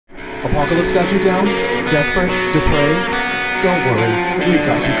Apocalypse got you down? Desperate? Depraved? Don't worry, we've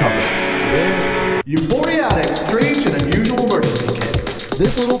got you covered. With Euphoriatic's Strange and Unusual Emergency Kit.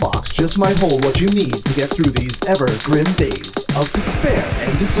 This little box just might hold what you need to get through these ever-grim days of despair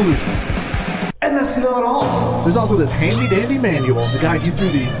and disillusionment. And that's not all. There's also this handy-dandy manual to guide you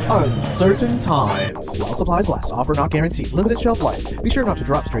through these uncertain times. While supplies last, offer not guaranteed, limited shelf life. Be sure not to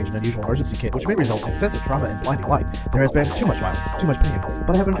drop Strange and Unusual Emergency Kit, which may result in extensive trauma and blinding light. There has been too much violence, too much pain,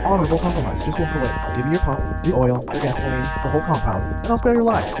 but I have an honorable compromise. Just walk away. I'll give you your pump, the oil, the gasoline, the whole compound, and I'll spare your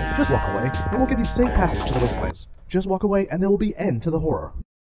life. Just walk away, and we'll give you safe passage to the wastelands. Just walk away, and there will be end to the horror.